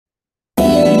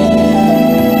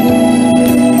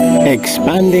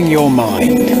Expanding Your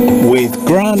Mind with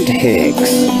Grant Higgs,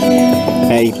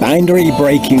 a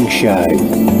boundary-breaking show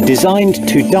designed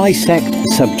to dissect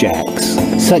subjects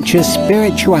such as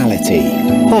spirituality,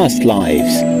 past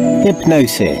lives,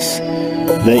 hypnosis,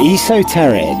 the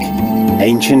esoteric,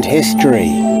 ancient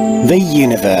history, the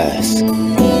universe,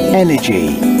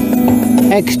 energy,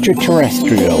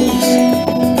 extraterrestrials,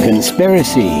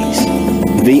 conspiracies,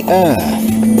 the earth,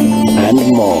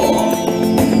 and more.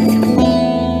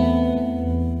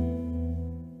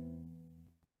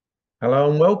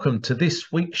 Hello and welcome to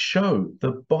this week's show,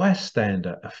 The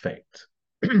Bystander Effect.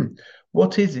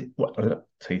 What is it?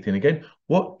 Teeth in again.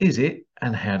 What is it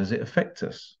and how does it affect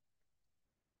us?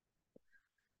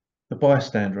 The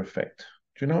bystander effect.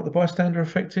 Do you know what the bystander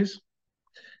effect is?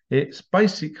 It's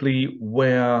basically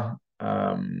where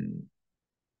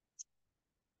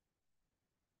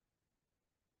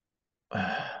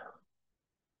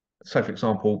say, for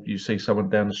example, you see someone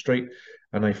down the street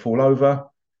and they fall over,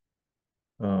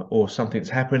 or something's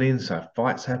happening, so a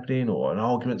fight's happening or an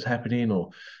argument's happening,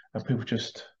 and people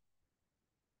just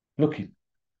looking.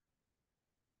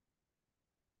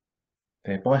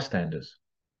 They're bystanders.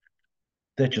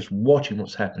 They're just watching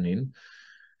what's happening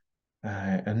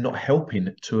and not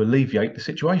helping to alleviate the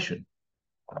situation.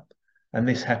 And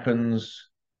this happens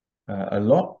a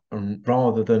lot, and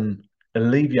rather than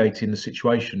alleviating the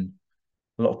situation,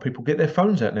 a lot of people get their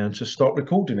phones out now and just start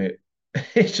recording it.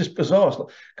 It's just bizarre,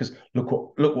 because look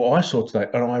what I saw today,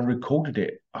 and I recorded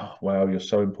it. Oh wow, you're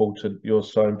so important. You're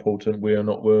so important. We are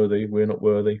not worthy. We're not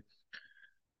worthy.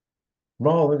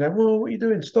 Rather than going, well, what are you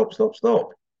doing? Stop, stop,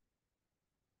 stop.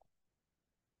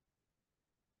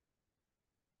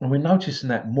 And we're noticing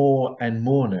that more and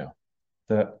more now,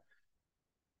 that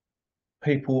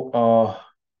people are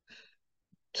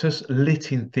just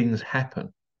letting things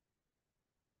happen,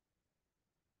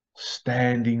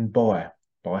 standing by,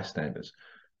 bystanders,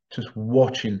 just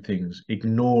watching things,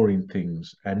 ignoring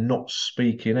things, and not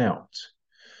speaking out,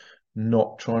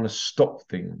 not trying to stop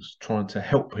things, trying to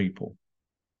help people.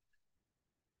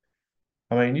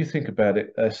 I mean, you think about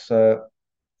it, it's a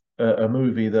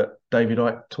movie that David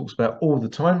Icke talks about all the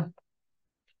time,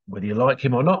 whether you like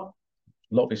him or not.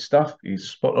 A lot of his stuff is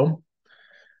spot on.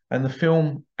 And the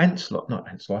film Ants Life, not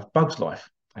Ants Life, Bugs Life,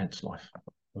 Ants Life.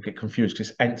 I get confused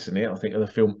because ants in it. I think of the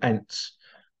film Ants,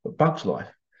 but Bugs Life.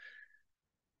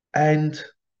 And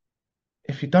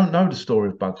if you don't know the story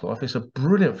of Bugs Life, it's a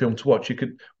brilliant film to watch. You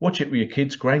could watch it with your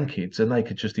kids, grandkids, and they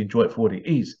could just enjoy it for what it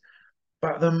is.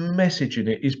 But the message in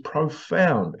it is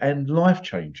profound and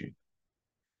life-changing.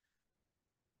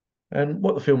 And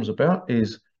what the film's about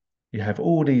is you have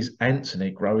all these ants and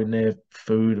they grow in their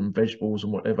food and vegetables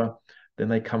and whatever. Then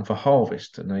they come for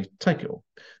harvest and they take it all.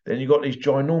 Then you've got these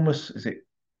ginormous, is it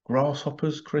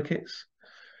grasshoppers, crickets?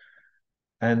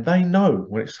 And they know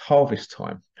when it's harvest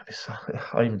time.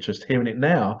 I'm even just hearing it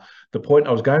now, the point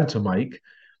I was going to make,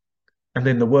 and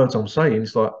then the words I'm saying,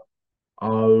 it's like,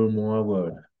 oh my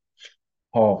word,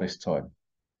 harvest time.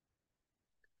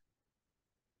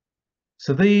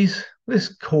 So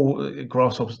let's call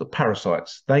grasshoppers the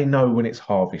parasites. They know when it's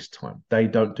harvest time. They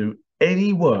don't do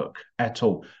any work at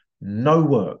all. No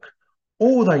work.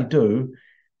 All they do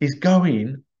is go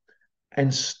in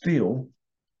and steal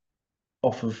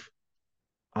off of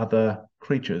other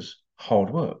creatures'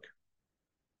 hard work.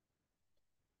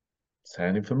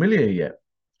 Sounding familiar yet?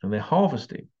 And they're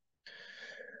harvesting.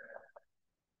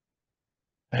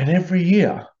 And every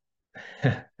year,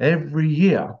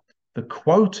 the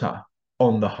quota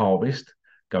on the harvest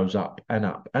goes up and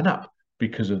up and up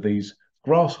because of these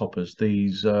grasshoppers,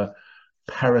 these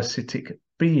parasitic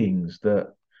beings that,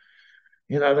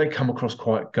 they come across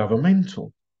quite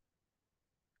governmental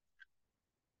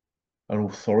and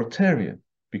authoritarian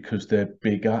because they're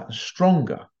bigger and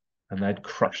stronger and they'd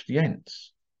crush the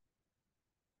ants.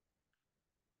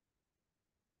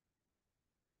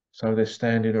 So they're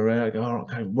standing around,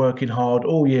 okay, working hard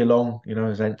all year long,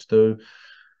 as ants do,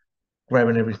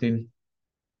 grabbing everything,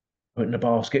 putting the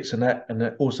baskets and that,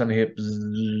 all of a sudden here,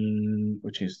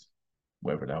 which is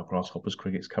wherever they are, grasshoppers,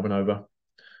 crickets coming over.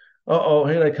 Uh-oh,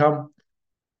 here they come.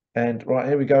 And right,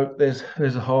 here we go. There's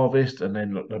a harvest, and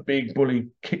then look, the big bully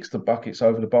kicks the buckets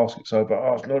over, the baskets over.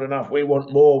 Oh, it's not enough. We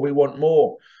want more. We want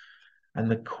more. And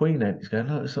the queen ant is going,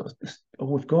 no, it's all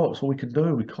we've got. It's all we can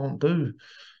do. We can't do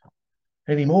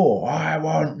any more. I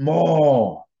want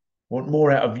more. I want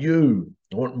more out of you.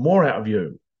 I want more out of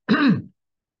you. And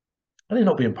they're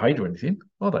not being paid or anything,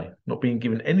 are they? Not being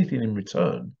given anything in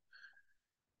return.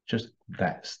 Just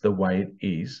that's the way it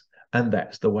is, and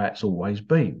that's the way it's always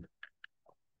been.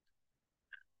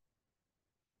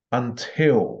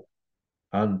 Until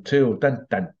until dan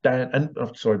dan dan. And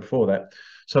oh, sorry, before that.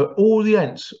 So all the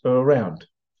ants are around,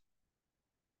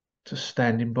 just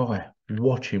standing by,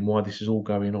 watching why this is all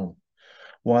going on,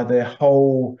 why their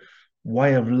whole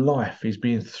way of life is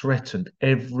being threatened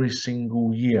every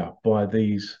single year by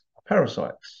these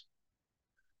parasites,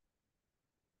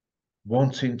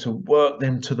 wanting to work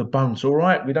them to the bones. All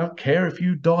right, we don't care if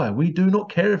you die. We do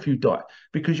not care if you die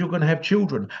because you're going to have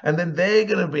children and then they're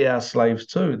going to be our slaves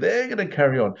too. They're going to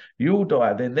carry on. You'll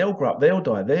die, then they'll grow up, they'll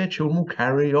die. Their children will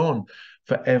carry on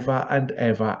forever and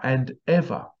ever and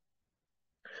ever.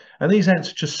 And these ants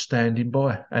are just standing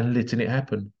by and letting it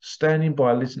happen, standing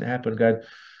by, letting it happen, going,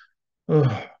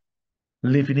 oh,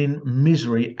 living in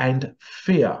misery and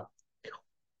fear.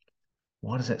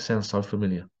 Why does that sound so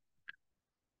familiar?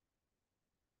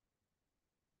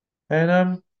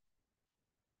 And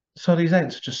so these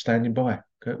ants are just standing by,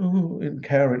 go, oh, and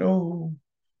cowering, oh,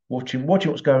 watching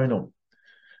what's going on.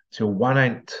 Till one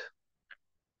ant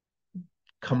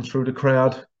comes through the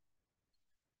crowd,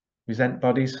 his ant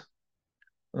buddies,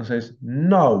 and says,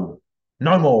 no,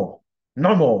 no more,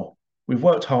 no more. We've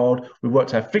worked hard, we've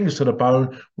worked our fingers to the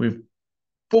bone, we've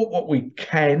bought what we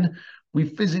can. We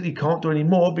physically can't do any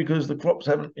more because the crops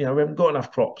haven't, we haven't got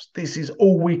enough crops. This is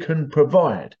all we can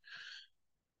provide.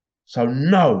 So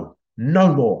no,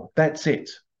 no more. That's it.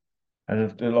 And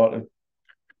like the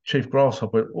chief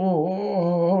grasshopper,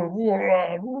 oh,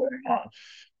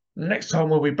 next time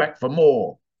we'll be back for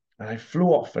more. And they flew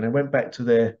off and they went back to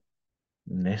their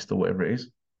nest or whatever it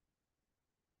is.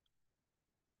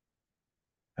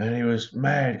 And he was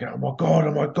mad, going, oh my God,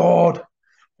 oh my God,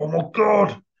 oh my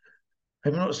God.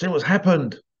 Have you not seen what's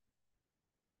happened?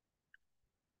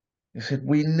 He said,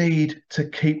 we need to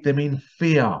keep them in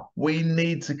fear. We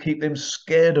need to keep them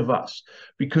scared of us.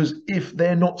 Because if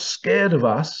they're not scared of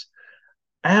us,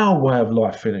 our way of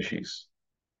life finishes.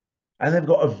 And they've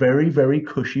got a very, very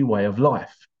cushy way of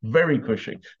life. Very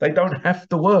cushy. They don't have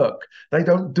to work. They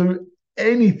don't do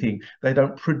anything. They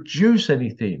don't produce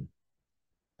anything.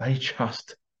 They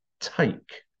just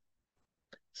take.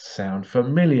 Sound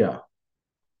familiar?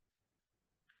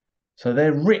 So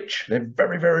they're rich. They're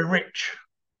very, very rich.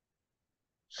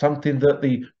 Something that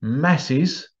the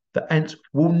masses, the ants,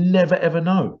 will never, ever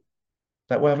know.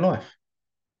 That way of life.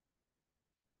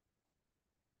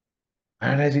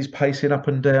 And as he's pacing up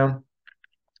and down,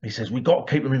 he says, we got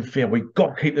to keep them in fear. We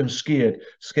got to keep them scared.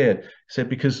 He said,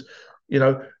 because,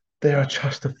 there are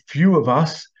just a few of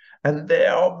us and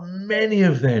there are many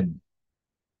of them.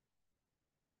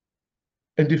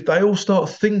 And if they all start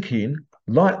thinking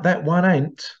like that one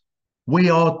ant, we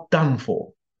are done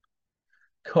for.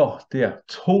 God, dear,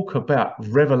 talk about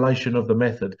revelation of the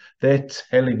method. They're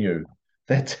telling you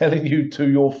to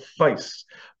your face.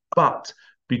 But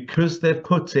because they've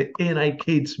put it in a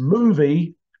kid's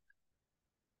movie,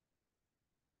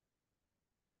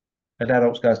 and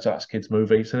adults go to us kids'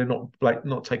 movie, so they're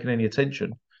not taking any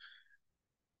attention.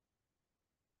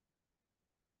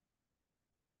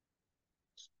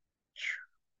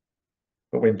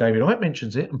 But when David Icke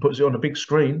mentions it and puts it on a big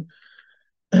screen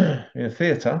in a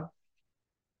theatre,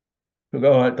 look,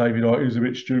 all right, David Icke, he's a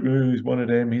bit stupid, he's one of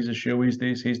them, he's a show, he's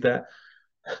this, he's that.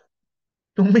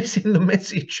 You're missing the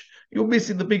message. You're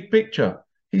missing the big picture.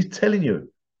 He's telling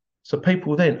you. So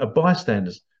people then are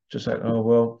bystanders, just say, oh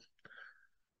well,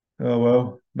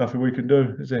 nothing we can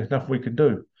do. Is there nothing we can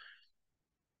do?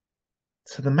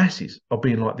 So the masses are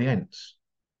being like the ants.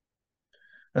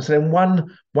 And so then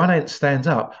one ant stands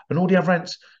up, and all the other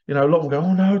ants, a lot of them go,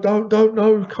 oh no, don't,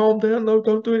 no, calm down, no,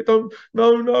 don't do it, don't,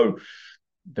 no.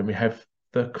 Then we have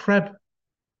the crab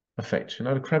effect. You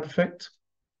know the crab effect?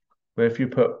 Where if you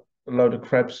put a load of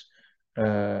crabs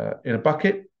in a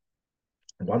bucket,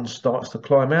 one starts to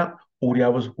climb out, all the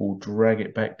others will drag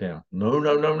it back down. No.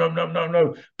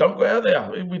 Don't go out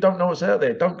there. We don't know what's out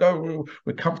there. Don't go.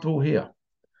 We're comfortable here.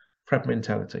 Crab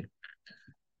mentality.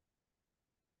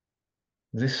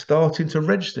 Is this starting to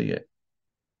register yet?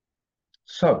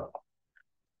 So,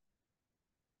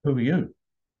 who are you?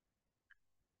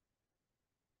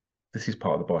 This is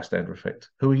part of the bystander effect.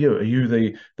 Who are you? Are you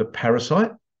the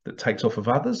parasite that takes off of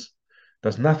others,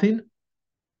 does nothing,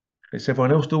 lets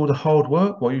everyone else do all the hard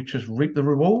work while you just reap the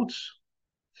rewards?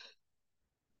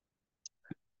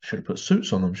 Should have put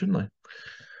suits on them, shouldn't they?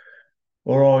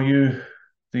 Or are you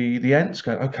the ants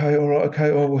going, okay, all right,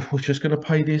 okay, oh, we're just going to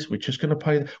pay this, we're just going to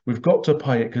pay, we've got to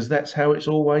pay it because that's how it's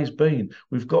always been.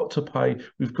 We've got to pay,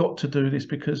 we've got to do this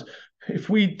because if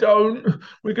we don't,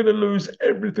 we're going to lose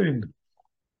everything.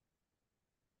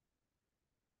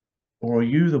 Or are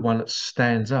you the one that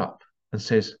stands up and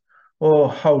says, oh,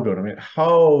 hold on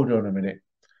a minute.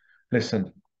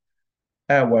 Listen,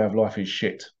 our way of life is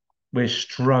shit. We're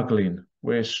struggling.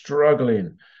 We're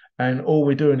struggling. And all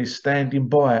we're doing is standing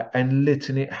by and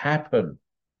letting it happen.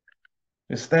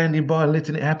 We're standing by and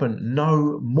letting it happen.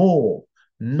 No more.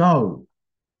 No.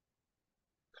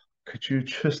 Could you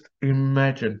just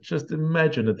imagine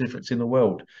the difference in the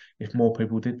world if more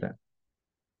people did that?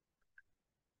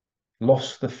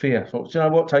 Lost the fear. Thought, you know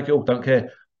what? Take it all. Don't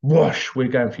care. Whoosh, we're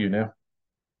going for you now.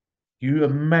 You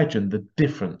imagine the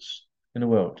difference in the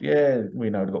world. Yeah, we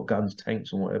know they've got guns,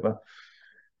 tanks, and whatever.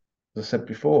 As I said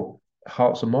before,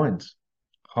 hearts and minds.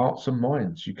 Hearts and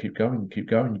minds. You keep going, you keep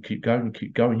going, you keep going, you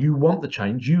keep going. You want the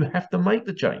change, you have to make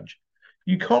the change.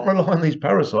 You can't rely on these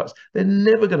parasites. They're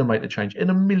never going to make the change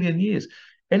in a million years.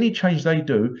 Any change they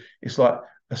do, it's like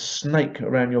a snake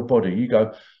around your body. You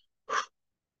go,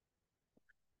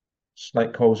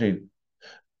 snake coils in.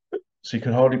 So you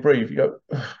can hardly breathe. You go,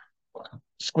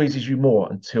 squeezes you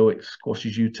more until it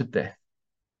squashes you to death.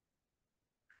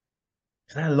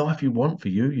 Is that a life you want for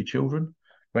you, your children,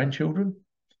 grandchildren?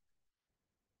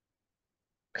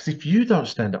 Because if you don't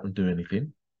stand up and do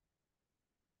anything,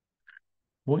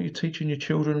 what are you teaching your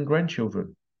children and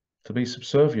grandchildren? To be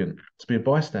subservient, to be a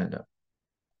bystander.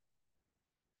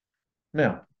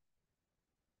 Now,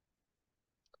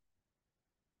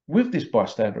 with this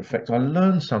bystander effect, I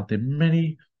learned something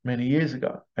many years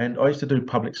ago. And I used to do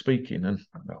public speaking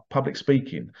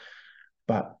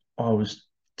but I was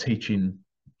teaching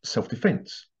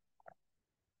self-defense.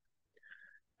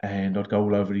 And I'd go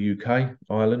all over the UK,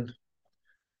 Ireland,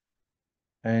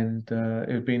 and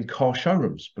it would be in car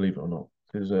showrooms, believe it or not.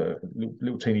 There's a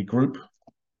little teeny group.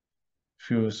 A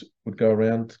few of us would go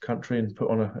around the country and put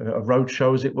on a road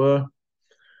show, as it were.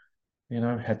 You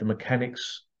know, had the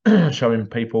mechanics showing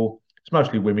people, it's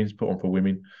mostly women, it's put on for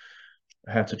women,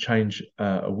 how to change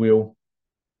a wheel.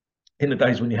 In the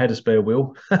days when you had a spare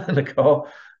wheel in the car,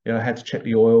 you know, how to check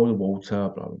the oil, the water,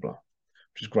 blah, blah, blah,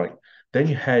 which is great. Then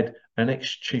you had an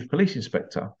ex-chief police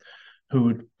inspector who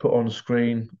would put on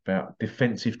screen about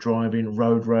defensive driving,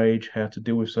 road rage, how to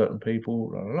deal with certain people,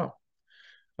 blah, blah, blah.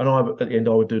 And at the end,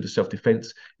 I would do the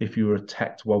self-defense if you were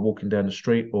attacked while walking down the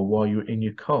street or while you were in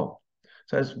your car.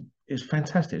 So it's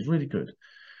fantastic. It's really good.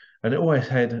 And it always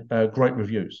had great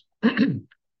reviews. But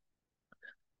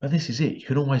this is it. You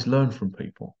can always learn from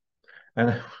people.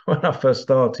 And when I first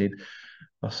started,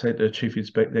 I said to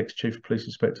the ex-chief police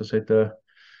inspector, I said,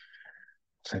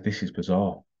 this is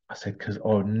bizarre. I said, because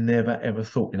I've never, ever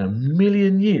thought in a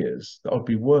million years that I'd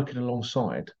be working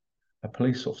alongside a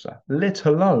police officer, let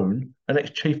alone an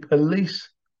ex-chief police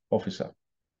officer.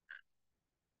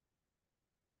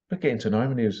 But getting to know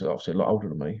him, and he was obviously a lot older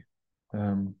than me.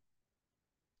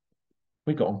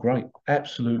 We got on great,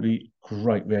 absolutely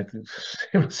great. We had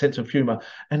a sense of humour.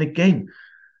 And again,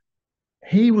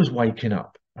 he was waking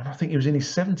up, and I think he was in his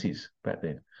 70s back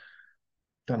then.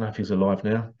 Don't know if he's alive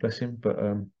now, bless him, but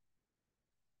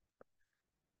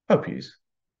hope he is.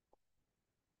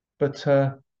 But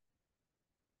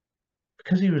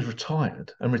because he was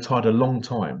retired and retired a long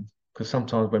time, because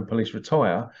sometimes when police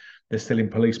retire, they're still in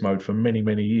police mode for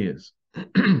many years.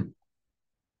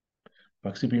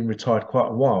 Because he'd been retired quite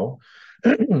a while,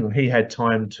 he had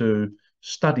time to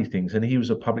study things, and he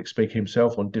was a public speaker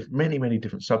himself on many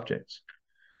different subjects.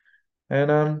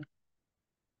 And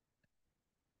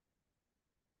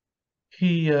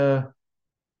he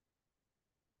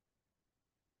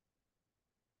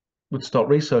would start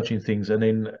researching things, and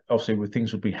then obviously with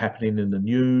things would be happening in the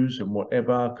news and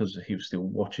whatever, because he was still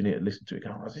watching it and listening to it,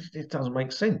 going, oh, this doesn't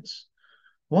make sense.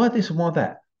 Why this and why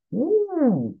that?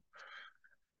 Ooh.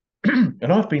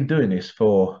 And I've been doing this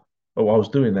for, I was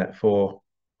doing that for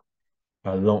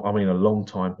a long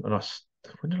time. And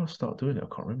when did I start doing it?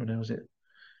 I can't remember now. Was it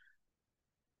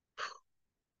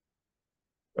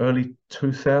early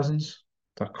 2000s?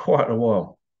 So quite a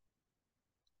while.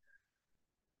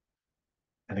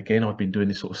 And again, I've been doing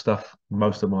this sort of stuff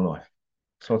most of my life.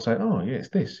 So I'd say, oh, yeah, it's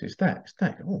this, it's that, it's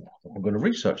that. Oh, I'm going to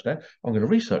research that. I'm going to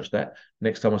research that.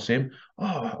 Next time I see him,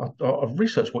 oh, I've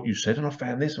researched what you said and I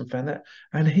found this and found that.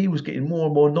 And he was getting more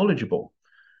and more knowledgeable.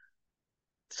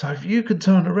 So if you could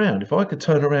turn around, if I could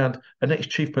turn around an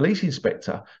ex-chief police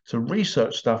inspector to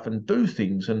research stuff and do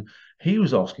things, and he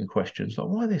was asking questions like,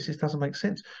 why this? This doesn't make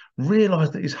sense.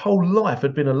 Realised that his whole life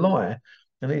had been a lie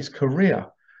and his career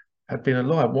had been a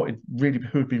lie,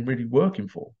 who'd been really working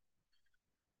for.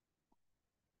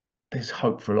 There's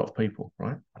hope for a lot of people,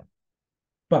 right?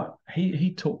 But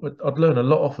he taught, I'd learn a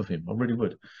lot off of him. I really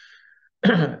would.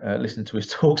 Listen to his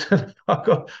talks. I've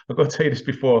got to tell you this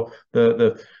before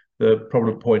the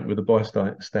problem point with the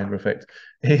bystander effect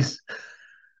is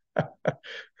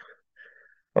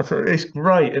it's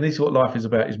great, and this is what life is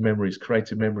about: is memories,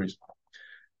 creative memories.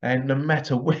 And no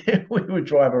matter where we would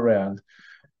drive around,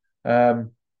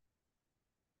 Um,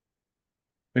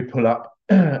 we'd pull up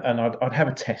and I'd have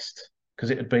a test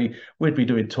because we'd be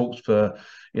doing talks for,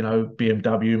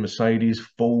 BMW, Mercedes,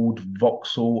 Ford,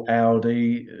 Vauxhall,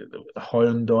 Audi,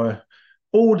 Hyundai,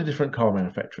 all the different car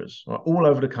manufacturers, right, all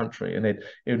over the country. And it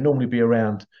would normally be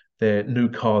around their new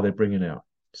car they're bringing out.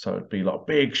 So it'd be like a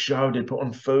big show. They'd put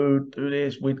on food, do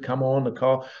this. We'd come on the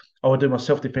car. I would do my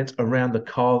self-defense around the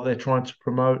car they're trying to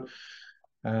promote.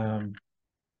 Um,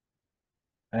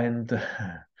 and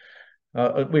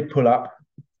we'd pull up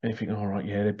and think, all right,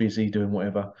 yeah, they're busy doing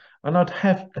whatever. And I'd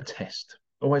have a test,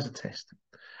 always a test.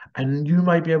 And you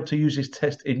may be able to use this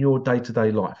test in your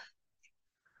day-to-day life.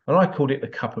 And I called it the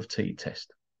cup of tea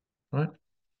test, right?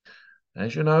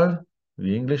 As you know,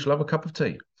 the English love a cup of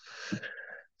tea.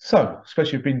 So,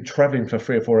 especially if you've been traveling for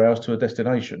 3 or 4 hours to a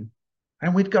destination,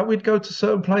 and we'd go to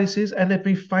certain places and there'd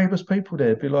be famous people there.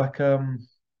 It'd be like not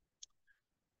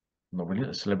really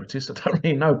the celebrities, I don't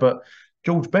really know, but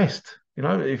George Best,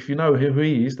 if you know who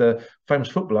he is, the famous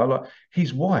footballer, like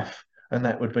his wife, and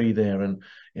that would be there. And,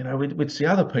 we'd see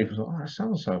other people, like, oh, that's so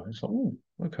and so. It's like, oh,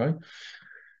 okay.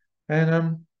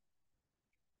 And,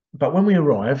 but when we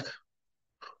arrived,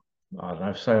 I don't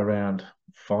know, say around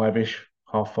 5-ish,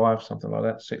 half 5, something like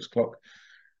that, 6 o'clock,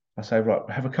 I say, right,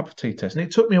 have a cup of tea test. And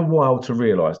it took me a while to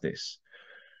realize this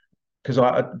because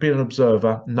I'd been an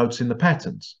observer noticing the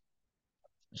patterns.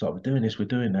 So we're doing this, we're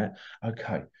doing that.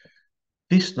 Okay,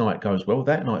 this night goes well,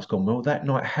 that night's gone well, that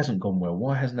night hasn't gone well.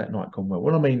 Why hasn't that night gone well?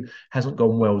 What I mean hasn't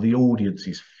gone well, the audience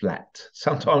is flat.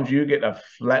 Sometimes you get a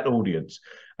flat audience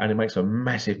and it makes a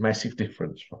massive, massive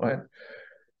difference, right?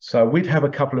 So we'd have a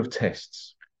couple of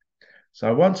tests.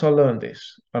 So once I learned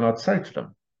this, and I'd say to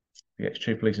them, the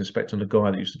ex-chief police inspector and the guy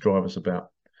that used to drive us about,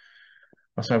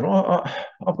 I say, right,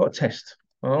 I've got a test.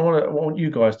 I want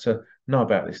you guys to know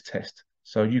about this test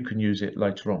so you can use it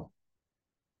later on.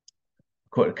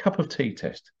 Call it a cup of tea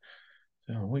test.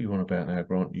 Oh, what are you on about now,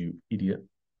 Grant, you idiot?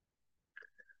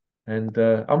 And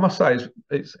I must say,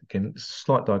 it's again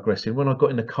slight digressing. When I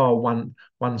got in the car one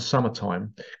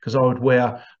summertime, because I would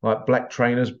wear like black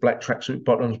trainers, black tracksuit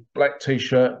bottoms, black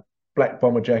t-shirt, black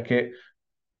bomber jacket,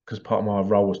 because part of my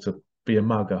role was to be a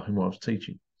mugger in what I was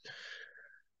teaching.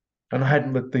 And I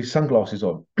had these sunglasses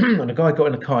on, and the guy got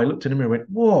in the car. He looked in the mirror, and went,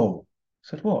 "Whoa!" I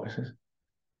said, "What?" He says,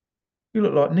 "You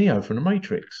look like Neo from the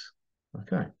Matrix."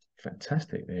 Okay,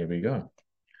 fantastic. There we go.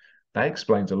 That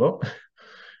explains a lot.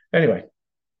 Anyway,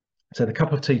 so the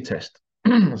cup of tea test.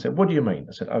 I said, "What do you mean?"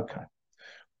 I said, "Okay.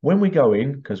 When we go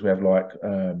in, because we have like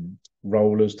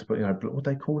rollers to put, what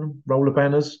they call them, roller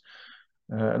banners,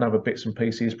 and other bits and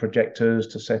pieces, projectors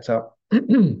to set up.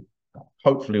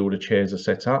 Hopefully, all the chairs are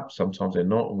set up. Sometimes they're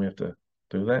not, and we have to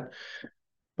do that."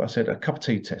 But I said, "A cup of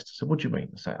tea test." I said, "What do you mean?"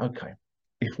 I said, "Okay.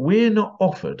 If we're not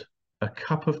offered a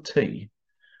cup of tea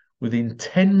within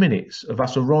 10 minutes of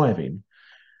us arriving,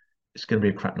 it's going to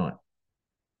be a crap night."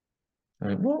 I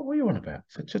went, what are you on about?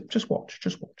 I said, just watch,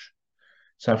 just watch.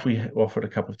 So if we offered a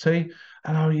cup of tea,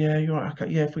 and oh yeah, you're right,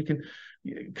 okay, yeah, if we can,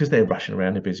 because they're rushing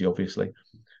around, they're busy, obviously.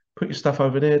 Put your stuff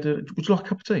over there. Would you like a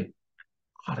cup of tea?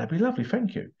 Oh, that'd be lovely,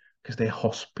 thank you. Because they're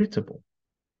hospitable.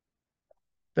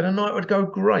 Then a night would go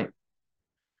great.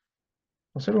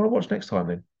 I said, well, what's next time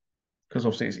then? Because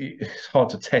obviously it's hard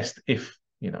to test if,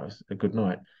 it's a good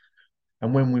night.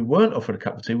 And when we weren't offered a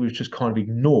cup of tea, we was just kind of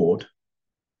ignored.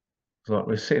 It's like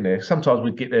we're sitting there. Sometimes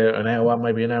we'd get there an hour,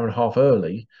 maybe an hour and a half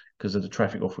early because of the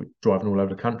traffic off. We're driving all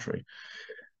over the country.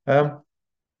 So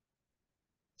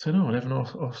no, they haven't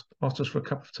asked us for a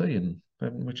cup of tea, and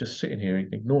we're just sitting here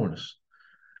ignoring us.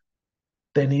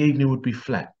 Then the evening would be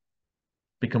flat,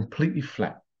 be completely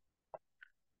flat.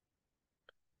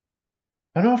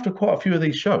 And after quite a few of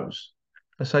these shows,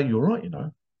 they say, "You're right,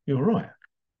 you're right."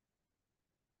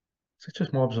 So it's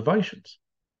just my observations.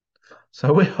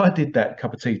 So I did that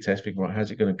cup of tea test, thinking, right,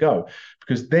 how's it going to go?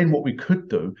 Because then what we could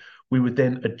do, we would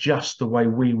then adjust the way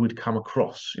we would come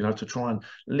across, to try and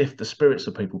lift the spirits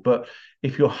of people. But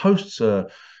if your hosts are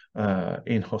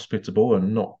inhospitable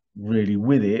and not really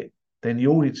with it, then the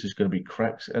audience is going to be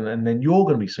crap, and then you're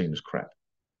going to be seen as crap.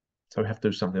 So we have to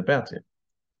do something about it.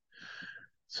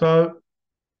 So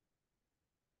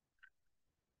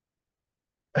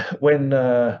when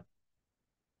the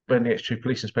ex-chief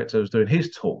police inspector was doing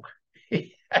his talk,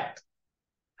 he had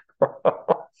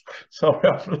sorry,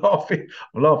 I'm laughing.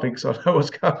 I'm laughing because I know what's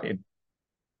coming.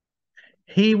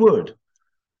 He would.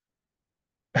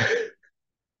 I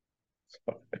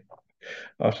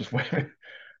was just waiting.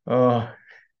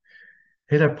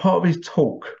 He'd have part of his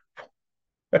talk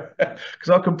because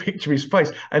I can picture his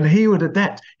face, and he would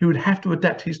adapt. He would have to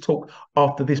adapt his talk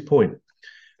after this point,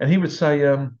 and he would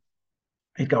say,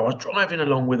 He'd go, I was driving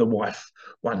along with a wife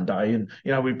one day, and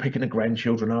we were picking the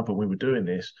grandchildren up, and we were doing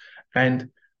this, and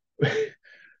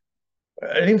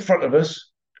and in front of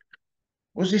us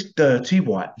was this dirty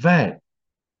white van.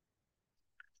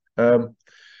 Um,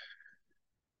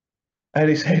 and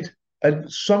he said,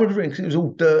 and someone had written, 'cause it was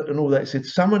all dirt and all that, he said,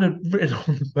 someone had written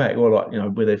on the back, or like,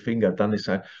 with their finger done this,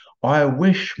 saying, I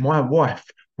wish my wife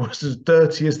was as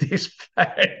dirty as this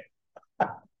van.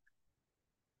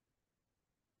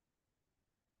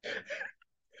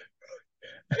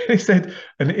 He said,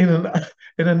 and in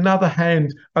another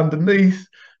hand underneath,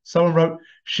 someone wrote,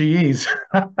 she is.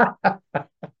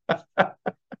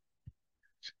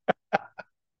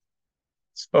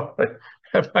 Sorry,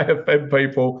 that may offend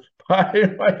people, but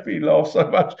it made me laugh so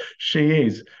much. She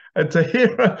is. And to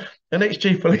hear an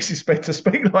ex-chief police inspector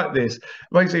speak like this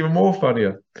makes it even more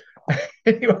funnier.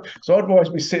 Anyway, so I'd always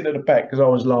be sitting at the back because I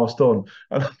was last on,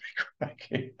 and I'd be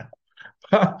cracking.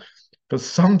 But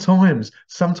sometimes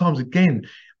again,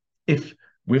 if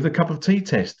with the cup of tea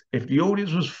test, if the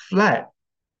audience was flat,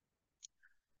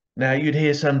 now you'd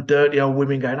hear some dirty old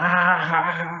women going,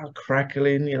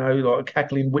 crackling, like a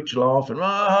cackling witch laugh,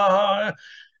 and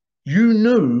you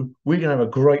knew we're going to have a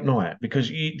great night because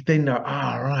you then know,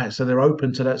 right, so they're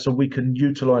open to that, so we can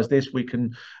utilize this, we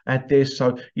can add this.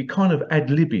 So you kind of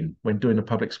ad-libbing when doing the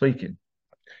public speaking.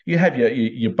 You have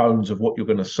your bones of what you're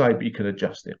going to say, but you can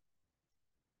adjust it.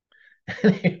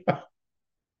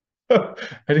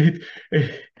 And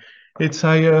he'd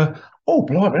say, oh,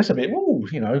 blimey, that's a bit,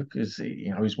 because,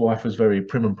 his wife was very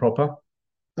prim and proper.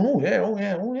 Oh, yeah, oh,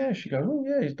 yeah, oh, yeah. She goes, oh,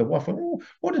 yeah, he's the wife. Oh,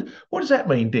 what does that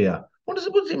mean, dear? What does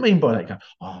it mean by that? Go,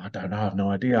 oh, I don't know. I have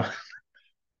no idea.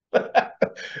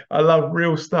 I love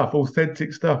real stuff,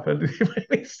 authentic stuff. And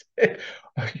he said,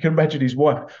 you can imagine his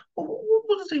wife.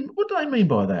 What do they mean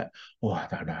by that? Oh, I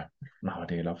don't know. No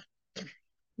idea, love.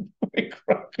 We're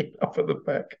cracking up at the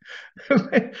back.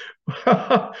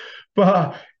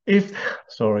 But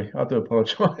sorry, I do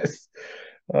apologise.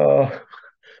 Uh,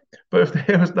 but if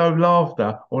there was no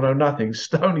laughter or no nothing,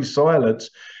 stony silence,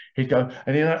 he'd go,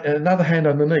 and another hand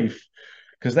underneath,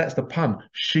 because that's the pun.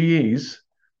 She is,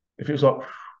 if it was like,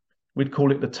 we'd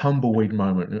call it the tumbleweed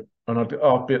moment. And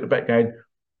I'd be at the back going,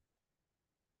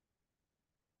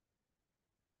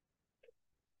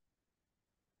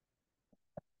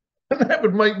 and that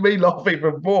would make me laugh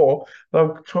even more.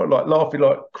 I'm trying like laughing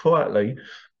like quietly,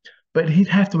 but he'd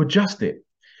have to adjust it.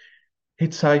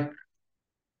 He'd say,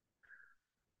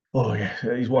 oh yeah,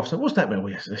 his wife said, what's that about?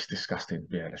 Well, yes, that's disgusting.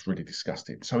 Yeah, that's really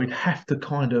disgusting. So he'd have to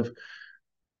kind of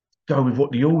go with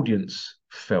what the audience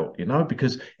felt,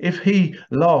 because if he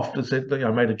laughed and said,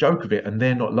 made a joke of it and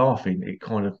they're not laughing, it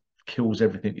kind of kills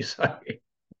everything you say.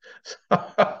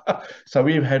 So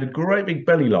we either had a great big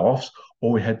belly laughs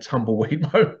or we had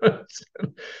tumbleweed moments.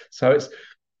 So it's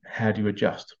how do you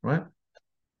adjust, right?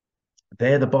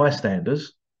 They're the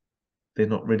bystanders. They're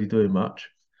not really doing much.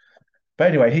 But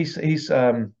anyway, he's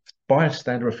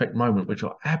bystander effect moment, which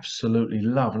I absolutely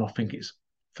love, and I think it's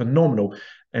phenomenal.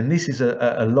 And this is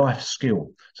a life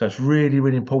skill, so it's really,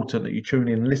 really important that you tune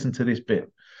in and listen to this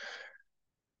bit.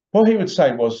 What he would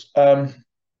say was,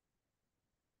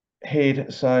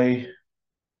 he'd say,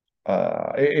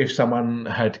 if someone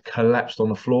had collapsed on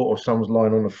the floor or someone's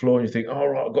lying on the floor, and you think, all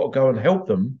right, I've got to go and help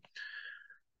them.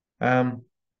 And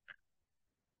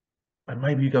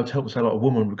maybe you go to help, say like a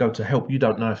woman would go to help. You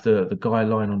don't know if the guy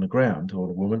lying on the ground or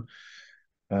the woman,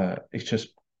 it's just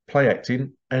play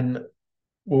acting and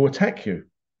will attack you.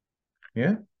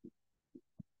 Yeah.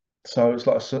 So it's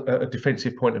like a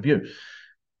defensive point of view.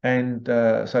 And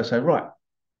so say, right,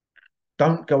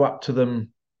 don't go up to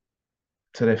them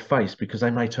to their face because they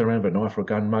may turn around with a knife or a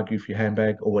gun, mug you for your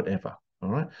handbag or whatever. All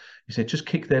right. He said, just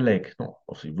kick their leg, not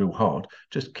obviously real hard,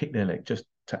 just kick their leg, just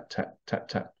tap, tap, tap,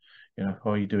 tap.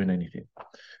 Are you doing anything?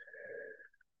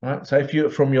 All right. So if you,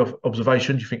 from your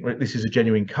observations, you think right, this is a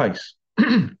genuine case,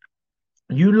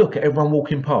 you look at everyone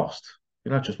walking past,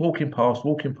 just walking past,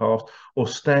 or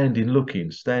standing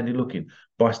looking,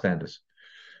 bystanders.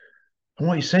 And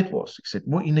what he said was, he said,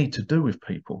 what you need to do with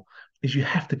people is you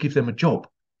have to give them a job.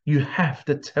 You have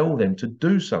to tell them to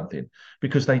do something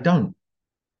because they don't.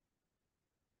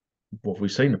 What have we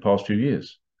seen the past few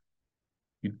years?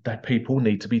 That people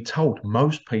need to be told.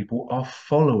 Most people are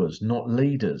followers, not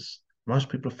leaders. Most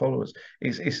people are followers.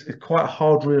 It's quite a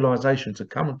hard realization to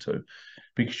come to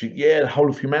because, the whole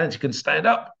of humanity can stand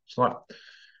up. It's like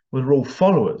we're all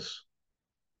followers.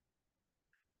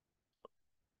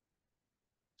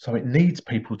 So it needs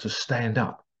people to stand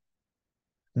up.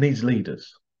 It needs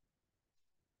leaders.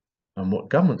 And what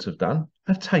governments have done,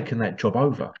 have taken that job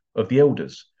over of the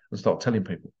elders and start telling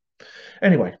people.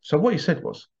 Anyway, so what he said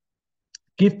was,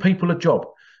 Give people a job.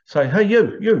 Say, hey,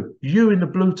 you in the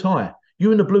blue tie.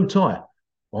 You in the blue tie.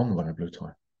 Well, I'm the one in the blue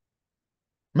tie.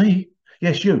 Me?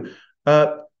 Yes, you.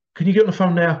 Uh, can you get on the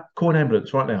phone now? Call an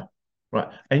ambulance right now. Right.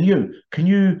 And you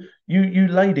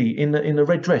lady in the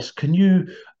red dress, can you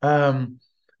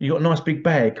you got a nice big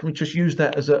bag. Can we just use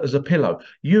that as a pillow?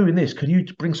 You in this, can you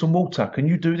bring some water? Can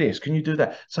you do this? Can you do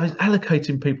that? So it's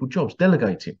allocating people jobs,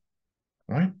 delegating,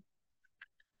 right?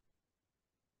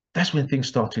 That's when things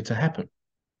started to happen.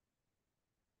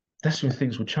 That's when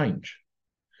things would change.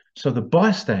 So the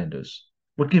bystanders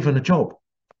were given a job.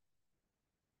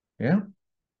 Yeah.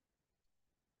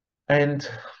 And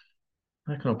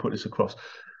how can I put this across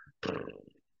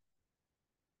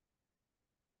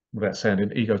without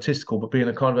sounding egotistical, but being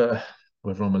a kind of a,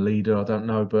 whether I'm a leader, I don't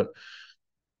know, but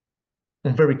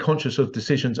I'm very conscious of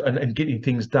decisions and getting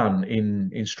things done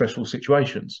in stressful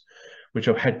situations, which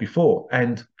I've had before.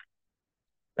 And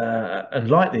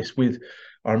like this with,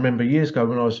 I remember years ago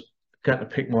when I was going to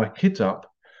pick my kids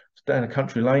up down a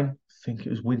country lane. I think it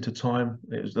was winter time.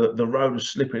 It was the road was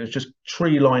slippery. It was just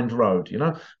tree lined road,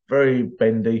 very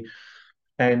bendy.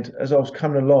 And as I was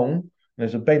coming along,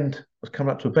 there's a bend. I was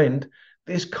coming up to a bend.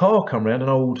 This car come around, an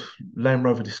old Land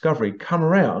Rover Discovery, come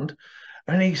around,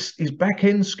 and his back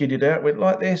end skidded out, went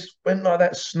like this, went like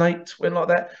that, snaked, went like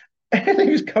that, and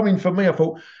he was coming for me. I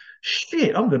thought,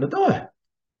 shit, I'm gonna die.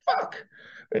 Fuck.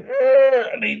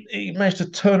 And he managed to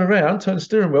turn around, turn the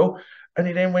steering wheel, and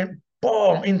he then went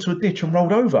bomb into a ditch and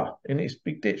rolled over. In this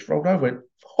big ditch, rolled over. Went,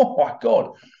 oh my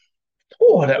god.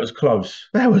 Oh, that was close.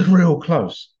 That was real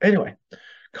close. Anyway,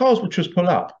 cars would just pull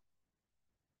up.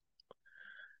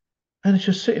 And it's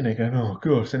just sitting there going, oh,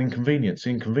 God, it's an inconvenience,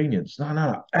 inconvenience. No,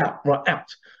 out, right,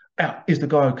 out. Is the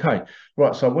guy okay?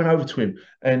 Right, so I went over to him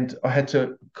and I had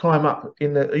to climb up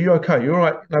in the, are you okay? You all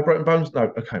right? No broken bones?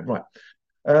 No, okay, right.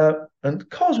 And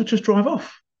cars would just drive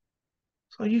off.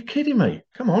 So are you kidding me?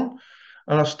 Come on.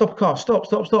 And I stopped car,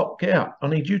 stop, get out. I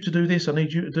need you to do this, I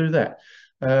need you to do that.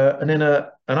 And then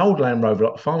an old Land Rover,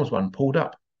 like the farmer's one, pulled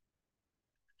up.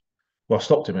 Well, I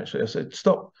stopped him actually. I said,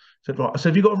 stop. I said, right. I said,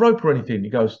 have you got a rope or anything? He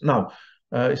goes, no.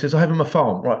 He says, I have on my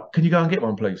farm. Right. Can you go and get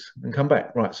one, please? And come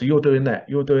back. Right. So you're doing that.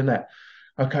 You're doing that.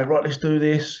 Okay, right, let's do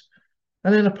this.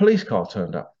 And then a police car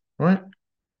turned up, right?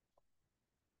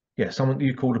 Yeah, someone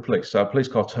you called the police. So a police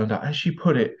car turned up and she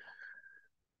put it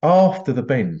after the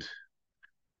bend.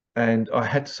 And I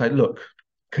had to say, look,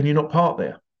 can you not park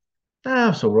there? No,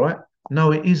 that's all right.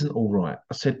 No, it isn't all right.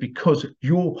 I said, because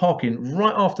you're parking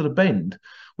right after the bend,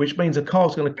 which means a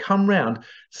car's going to come round,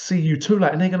 see you too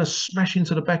late, and they're going to smash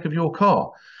into the back of your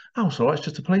car. Oh, it's all right. It's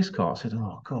just a police car. I said,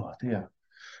 oh, God, yeah.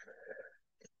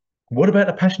 What about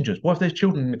the passengers? What if there's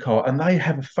children in the car and they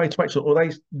have a fatal accident or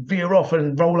they veer off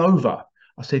and roll over?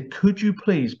 I said, could you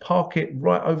please park it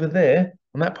right over there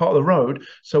on that part of the road?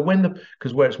 So when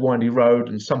because where it's windy road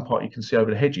and some part you can see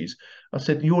over the hedges, I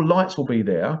said, your lights will be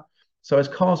there. So as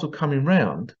cars are coming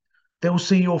round, they'll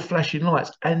see your flashing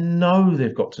lights and know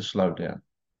they've got to slow down.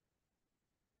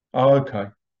 Oh, okay.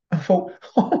 I thought,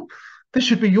 oh, this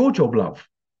should be your job, love.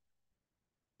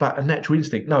 But a natural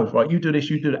instinct, no, right, you do this,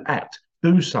 you do that, act,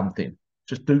 do something.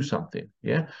 Just do something.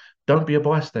 Yeah. Don't be a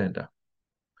bystander.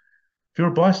 If you're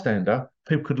a bystander,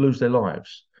 people could lose their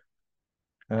lives.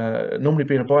 Normally,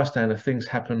 being a bystander, things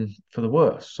happen for the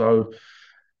worse. So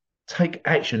take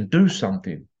action, do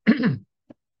something.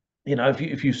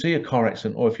 If you see a car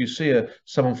accident or if you see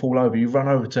someone fall over, you run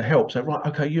over to help. Say, right,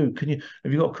 okay, have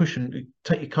you got a cushion?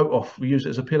 Take your coat off. We use it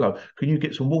as a pillow. Can you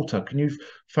get some water? Can you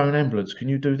phone an ambulance? Can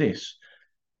you do this?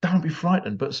 Don't be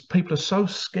frightened. But people are so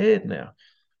scared now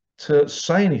to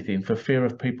say anything for fear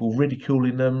of people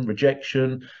ridiculing them,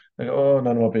 rejection. They go, oh,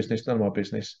 none of my business, none of my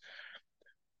business.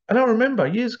 And I remember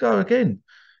years ago again,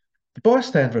 the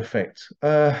bystander effect.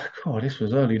 God, this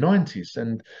was early 90s.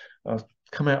 And I was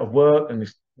come out of work and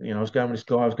I was going with this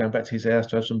guy, I was going back to his house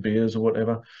to have some beers or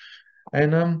whatever.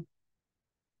 And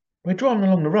we're driving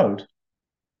along the road.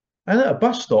 And at a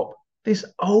bus stop, this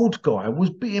old guy was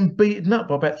being beaten up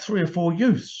by about three or four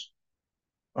youths.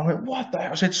 I went, what the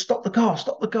hell? I said, stop the car,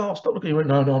 stop the car, stop the car. He went,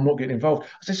 no, I'm not getting involved.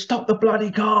 I said, stop the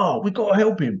bloody car. We've got to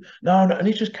help him. No. And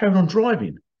he just carried on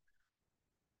driving.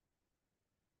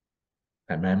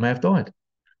 That man may have died.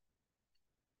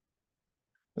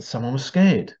 But someone was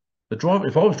scared. The driver,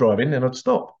 if I was driving, then I'd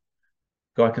stop.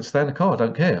 Guy could stay in the car. I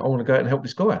don't care. I want to go out and help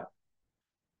this guy.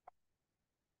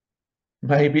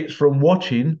 Maybe it's from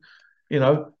watching,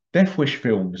 Death Wish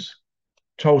films.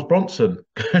 Charles Bronson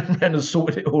ran and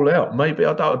sorted it all out. Maybe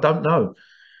I don't know.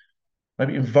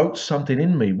 Maybe it invoked something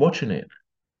in me watching it.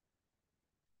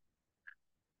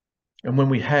 And when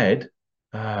we had,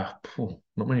 not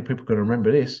many people can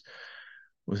remember this.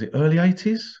 Was it early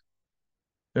 80s?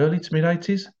 early to mid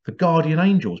 80s, the Guardian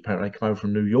Angels apparently came over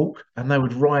from New York and they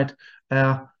would ride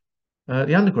our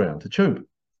the underground, the tube,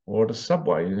 or the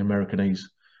subway in Americanese.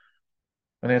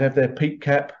 And they'd have their peak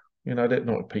cap, they're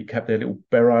not a peak cap, their little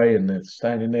beret, and they're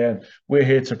standing there. And we're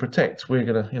here to protect. We're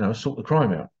going to, sort the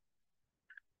crime out.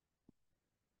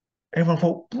 Everyone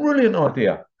thought, brilliant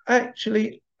idea.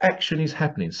 Actually, action is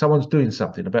happening. Someone's doing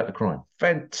something about the crime.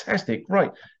 Fantastic,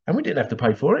 great. And we didn't have to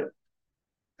pay for it.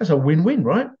 That's a win-win,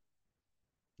 right?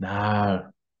 No,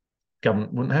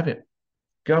 government wouldn't have it.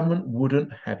 Government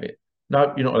wouldn't have it.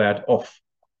 No, you're not allowed off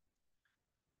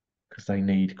because they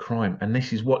need crime. And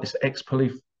this is what this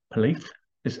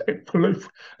this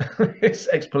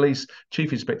ex-police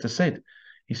chief inspector said.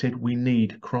 He said, we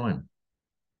need crime.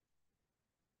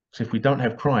 So if we don't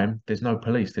have crime, there's no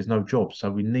police, there's no jobs. So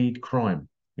we need crime.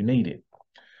 We need it.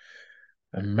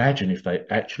 Imagine if they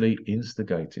actually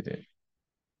instigated it.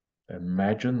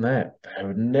 Imagine that. They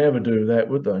would never do that,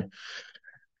 would they?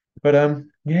 But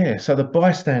yeah, so the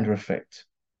bystander effect.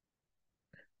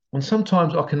 And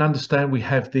sometimes I can understand we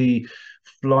have the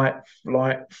flight,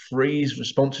 freeze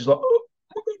responses like, oh,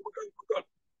 my God, my God,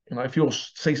 my God. If you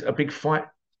see a big fight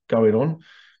going on,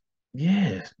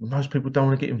 yeah, most people don't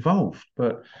want to get involved.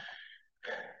 But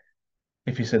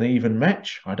if it's an even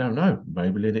match, I don't know.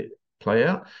 Maybe let it play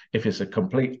out. If it's a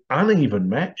complete uneven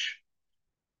match,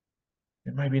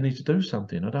 then maybe you need to do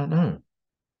something. I don't know.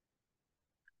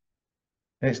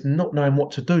 And it's not knowing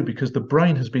what to do because the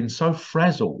brain has been so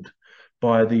frazzled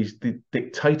by these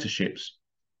dictatorships.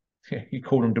 You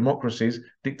call them democracies,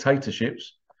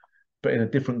 dictatorships, but in a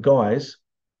different guise.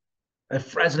 They're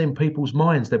frazzling people's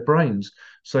minds, their brains,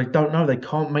 so they don't know. They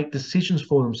can't make decisions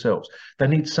for themselves. They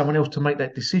need someone else to make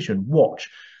that decision. Watch.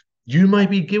 You may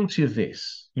be guilty of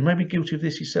this. You may be guilty of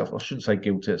this yourself. I shouldn't say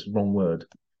guilty. That's the wrong word.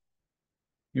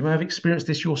 You may have experienced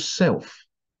this yourself.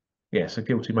 Yeah, so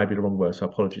guilty may be the wrong word, so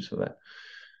apologies for that.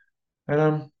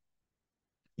 And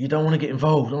you don't want to get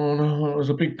involved. Oh no, there's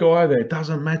a big guy there. It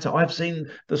doesn't matter. I've seen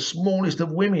the smallest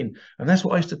of women, and that's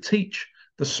what I used to teach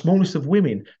the smallest of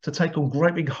women to take on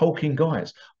great big hulking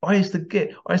guys. I used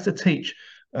to teach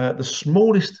the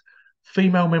smallest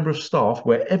female member of staff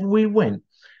wherever we went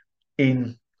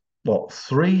in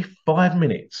 3-5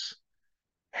 minutes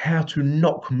how to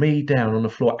knock me down on the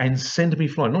floor and send me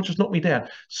flying. Not just knock me down,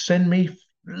 send me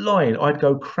flying. I'd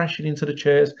go crashing into the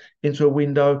chairs, into a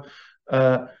window,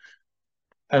 and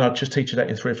I'd just teach you that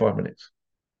in 3 or 5 minutes.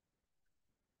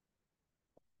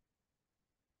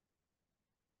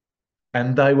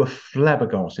 And they were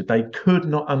flabbergasted. They could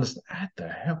not understand. What the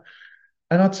hell?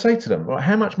 And I'd say to them, right,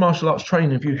 how much martial arts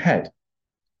training have you had?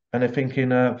 And they're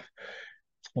thinking,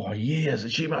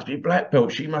 years. She must be black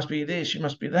belt. She must be this. She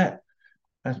must be that.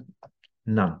 And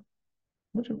none.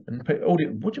 What do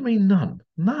you mean none?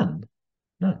 None.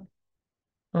 No.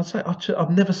 I'd say I've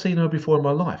never seen her before in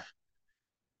my life.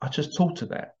 I just taught her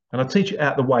that. And I teach it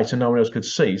out the way so no one else could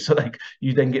see. So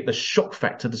you then get the shock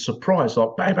factor, the surprise,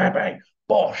 like bang, bang, bang,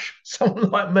 bosh, someone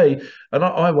like me. And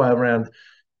I weigh around,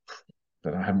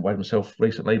 I haven't weighed myself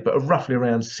recently, but roughly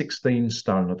around 16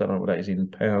 stone. I don't know what that is in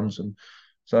pounds. And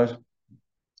so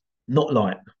not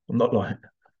light. I'm not light.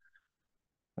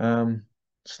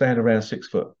 Stand around 6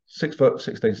 foot. 6 foot,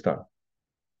 16 stone.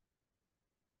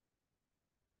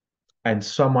 And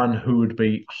someone who would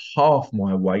be half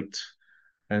my weight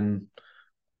and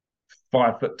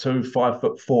 5'2",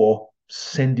 5'4",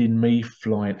 sending me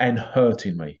flying and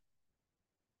hurting me.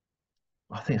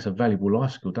 I think it's a valuable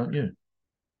life skill, don't you?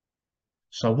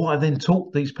 So what I then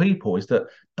taught these people is that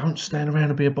don't stand around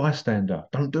and be a bystander.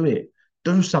 Don't do it.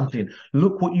 Do something.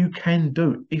 Look what you can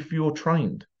do if you're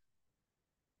trained.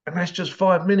 And that's just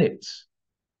 5 minutes.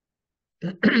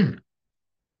 And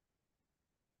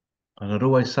I'd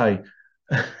always say,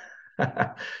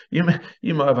 you might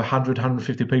have 100,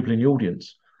 150 people in the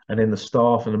audience, and then the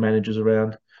staff and the managers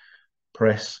around,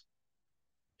 press.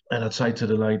 And I'd say to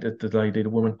the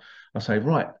woman, I say,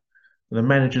 right, the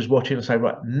manager's watching, I say,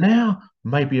 right, now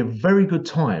may be a very good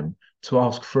time to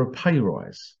ask for a pay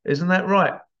rise. Isn't that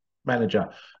right, manager?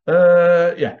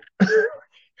 Yeah.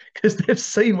 Because they've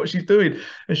seen what she's doing.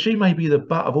 And she may be the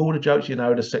butt of all the jokes, the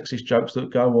sexist jokes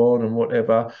that go on and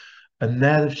whatever. And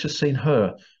now they've just seen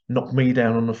her knock me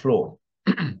down on the floor.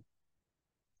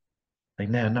 They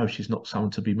now know she's not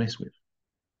someone to be messed with.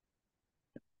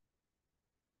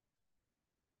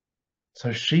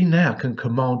 So she now can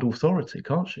command authority,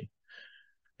 can't she?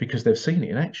 Because they've seen it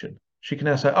in action. She can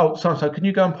now say, oh, so can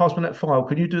you go and pass me that file?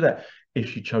 Can you do that? If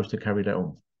she chose to carry that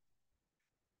on.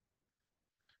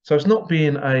 So it's not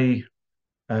being a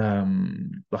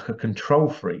like a control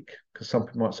freak, because some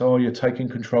people might say, "Oh, you're taking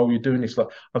control, you're doing this." Like,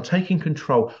 I'm taking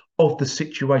control of the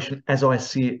situation as I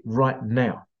see it right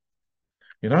now.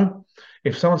 You know,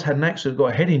 if someone's had an accident,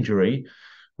 got a head injury,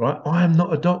 right? I am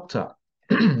not a doctor,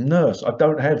 nurse. I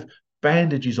don't have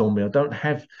bandages on me. I don't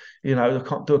have, I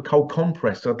can't do a cold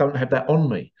compress. I don't have that on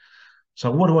me. So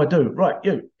what do I do? Right,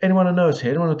 anyone a nurse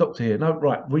here? Anyone a doctor here? No,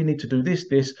 right. We need to do this,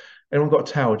 this. Anyone got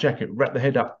a towel, jacket, wrap the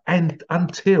head up, and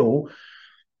until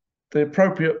the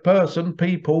appropriate person,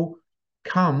 people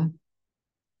come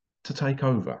to take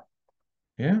over.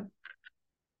 Yeah,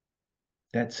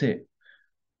 that's it.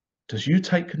 Does you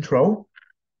take control?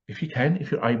 If you can,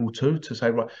 if you're able to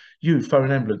say, right, you phone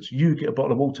an ambulance, you get a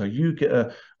bottle of water, you get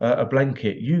a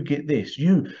blanket, you get this,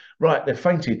 right, they're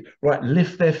fainted, right,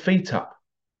 lift their feet up,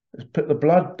 let's put the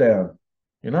blood down,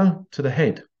 to the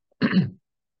head.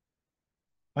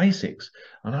 Basics.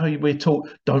 I know we're taught,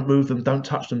 don't move them, don't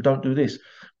touch them, don't do this.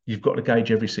 You've got to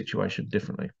gauge every situation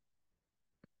differently.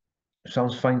 If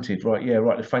someone's fainted, right, yeah,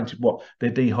 right, they're fainted, what? They're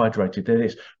dehydrated, they're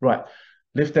this. Right,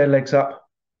 lift their legs up,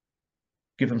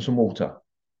 give them some water.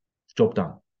 Job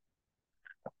done.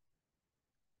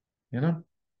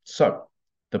 So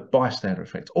the bystander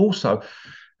effect. Also,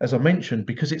 as I mentioned,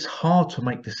 because it's hard to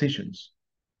make decisions.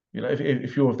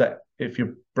 If you're of that, if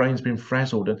your brain's been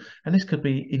frazzled, and this could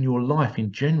be in your life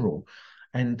in general,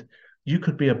 and you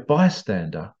could be a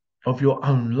bystander of your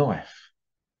own life,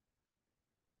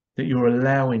 that you're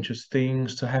allowing just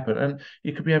things to happen. And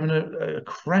you could be having a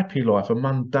crappy life, a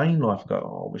mundane life, go,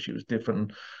 oh, I wish it was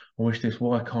different. I wish this,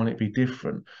 why can't it be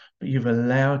different? But you've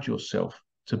allowed yourself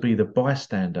to be the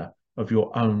bystander of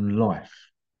your own life.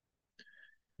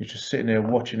 You're just sitting there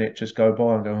watching it just go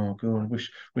by and go, oh God, wish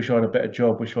I had a better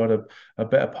job, wish I had a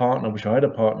better partner, wish I had a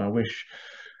partner, I wish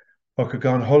I could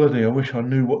go on holiday, I wish I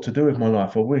knew what to do with my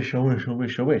life, I wish. Yeah,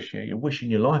 you're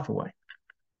wishing your life away.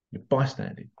 You're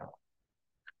bystanding.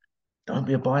 Don't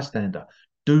be a bystander.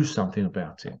 Do something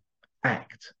about it.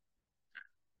 Act.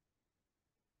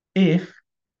 If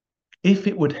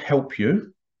it would help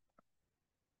you,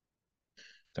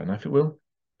 don't know if it will,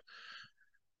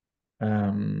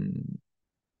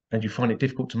 and you find it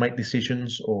difficult to make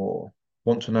decisions or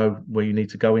want to know where you need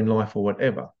to go in life or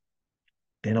whatever,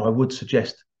 then I would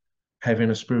suggest having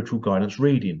a spiritual guidance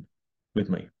reading with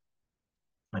me.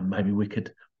 And maybe we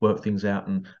could work things out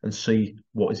and see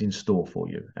what is in store for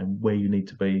you and where you need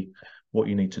to be, what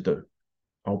you need to do.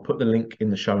 I'll put the link in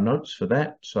the show notes for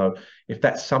that. So if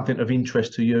that's something of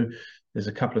interest to you, there's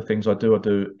a couple of things I do. I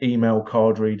do email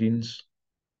card readings.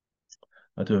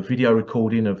 I do a video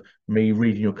recording of me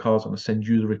reading your cards and I send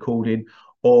you the recording.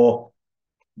 Or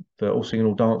the All Singing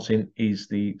All Dancing is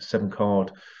the 7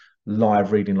 card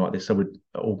live reading like this. So we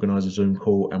organise a Zoom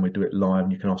call and we do it live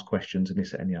and you can ask questions and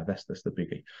this and yeah, that's the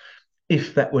biggie.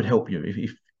 If that would help you,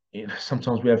 if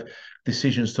sometimes we have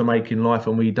decisions to make in life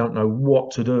and we don't know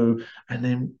what to do, and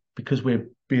then because we're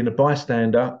being a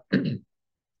bystander,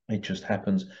 it just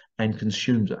happens and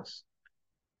consumes us.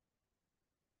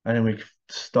 And then we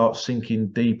start sinking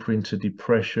deeper into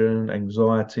depression,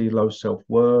 anxiety, low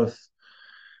self-worth,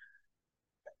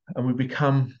 and we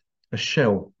become a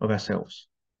shell of ourselves.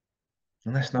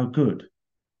 And that's no good.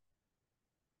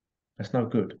 That's no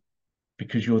good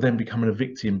because you're then becoming a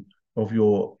victim of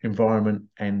your environment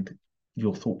and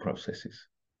your thought processes.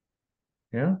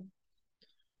 Yeah.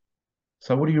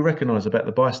 So what do you recognize about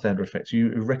the bystander effect?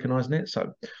 You recognizing it?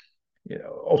 So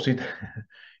obviously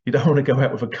you don't want to go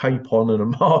out with a cape on and a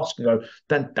mask and go,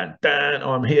 dun, dun, dun,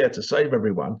 I'm here to save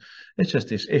everyone. It's just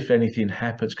this, if anything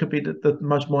happens, could be the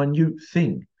most minute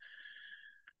thing.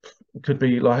 It could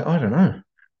be like, I don't know.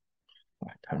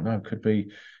 Could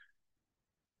be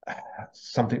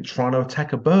something trying to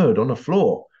attack a bird on the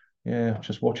floor. Yeah,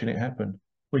 just watching it happen.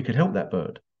 We could help that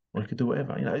bird. We could do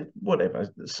whatever, whatever.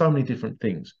 There's so many different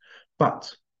things.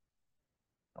 But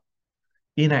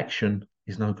inaction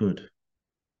is no good.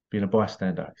 Being a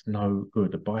bystander is no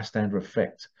good. The bystander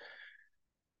effect.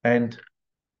 And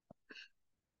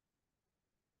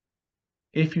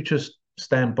if you just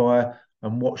stand by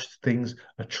and watch things,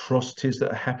 atrocities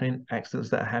that are happening, accidents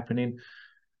that are happening,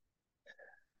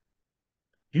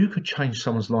 you could change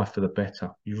someone's life for the better.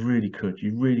 You really could.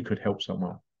 You really could help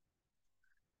someone.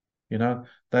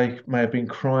 They may have been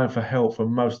crying for help for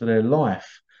most of their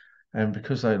life. And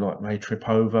because they may trip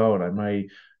over or they may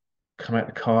come out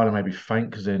the car and maybe faint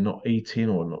because they're not eating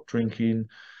or not drinking,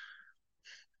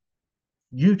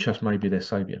 you just may be their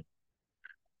savior.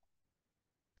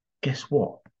 Guess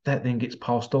what? That then gets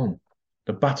passed on.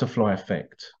 The butterfly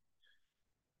effect.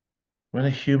 When a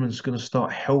human's going to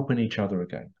start helping each other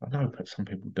again. I know some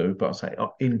people do, but I say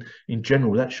in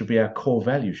general, that should be our core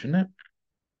value, shouldn't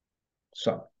it?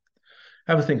 So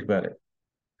have a think about it.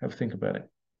 Have a think about it.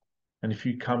 And if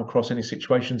you come across any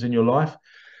situations in your life,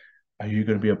 are you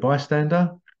going to be a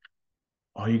bystander?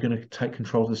 Are you going to take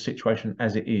control of the situation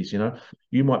as it is? You know,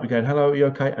 you might be going, hello, are you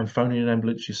okay? And phoning an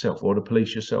ambulance yourself, or the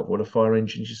police yourself, or the fire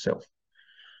engines yourself,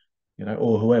 you know,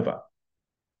 or whoever.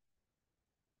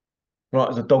 Right,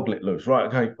 there's a dog let loose. Right,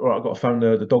 okay, right, I've got to phone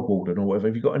the dog warden or whatever.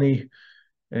 Have you got any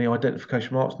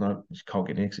identification marks? No, you can't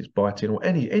get in because it's biting or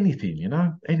anything, you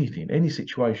know, anything, any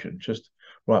situation. Just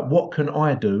right, what can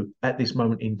I do at this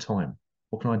moment in time?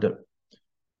 What can I do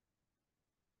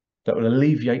that will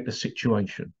alleviate the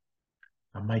situation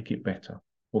and make it better?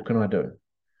 What can I do?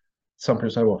 Some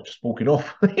people say, well, just walking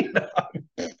off. You know,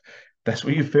 that's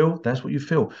what you feel. That's what you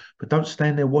feel. But don't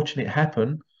stand there watching it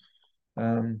happen.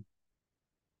 Um,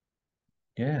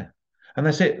 yeah. And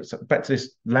that's it. So back to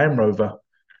this Land Rover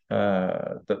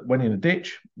that went in a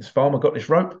ditch. This farmer got this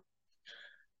rope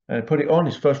and put it on.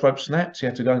 His first rope snapped. So he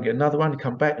had to go and get another one. He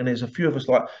come back and there's a few of us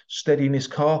like steadying this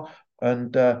car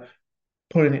and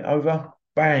pulling it over,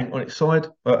 bang, on its side,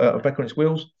 back on its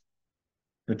wheels.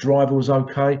 The driver was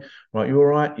okay. Right, you all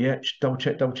right? Yeah, just double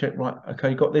check, double check. Right,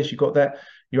 okay, you got this, you got that.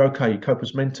 You're okay. Your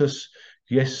corpus mentis.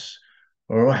 Yes.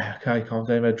 All right, okay, calm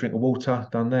down, have a drink of water,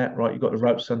 done that. Right, you got the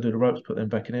ropes, undo the ropes, put them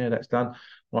back in there, that's done.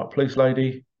 Right, police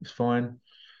lady, it's fine.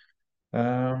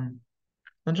 And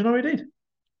do you know what he did?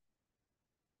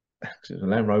 It was a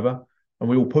Land Rover, and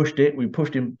we all pushed it. We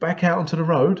pushed him back out onto the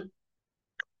road,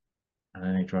 and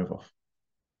then he drove off.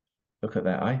 Look at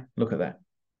that, eh? Look at that.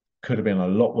 Could have been a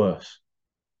lot worse.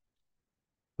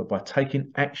 But by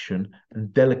taking action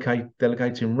and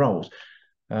delegating roles,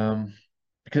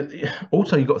 because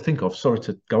also you've got to think of, sorry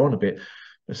to go on a bit,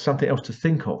 but something else to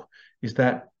think of is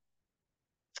that,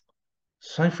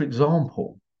 say, for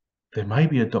example, there may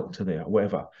be a doctor there,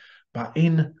 whatever, but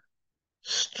in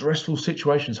stressful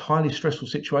situations, highly stressful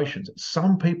situations,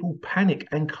 some people panic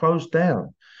and close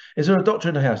down. Is there a doctor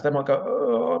in the house? They might go,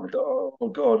 oh my God, oh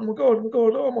my God, oh my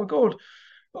God, oh my God,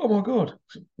 oh my God.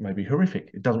 It may be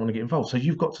horrific. It doesn't want to get involved. So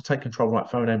you've got to take control, right?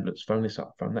 Phone ambulance, phone this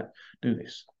up, phone that, do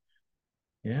this.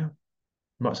 Yeah.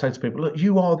 You might say to people, look,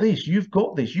 you are this, you've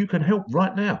got this, you can help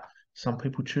right now. Some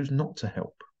people choose not to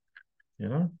help, you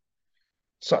know?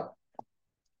 So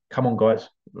come on, guys.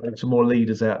 We need some more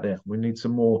leaders out there. We need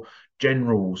some more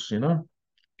generals, you know?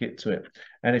 Get to it.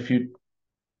 And if you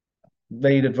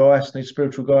need advice, need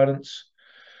spiritual guidance,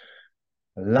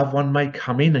 a loved one may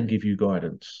come in and give you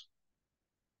guidance.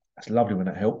 That's lovely when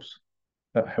that helps.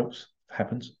 That helps,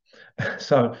 happens.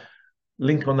 So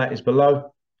link on that is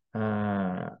below.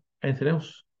 Anything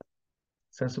else?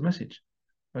 Send a message.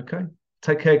 Okay.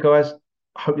 Take care, guys.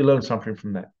 I hope you learned something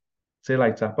from that. See you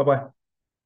later. Bye bye.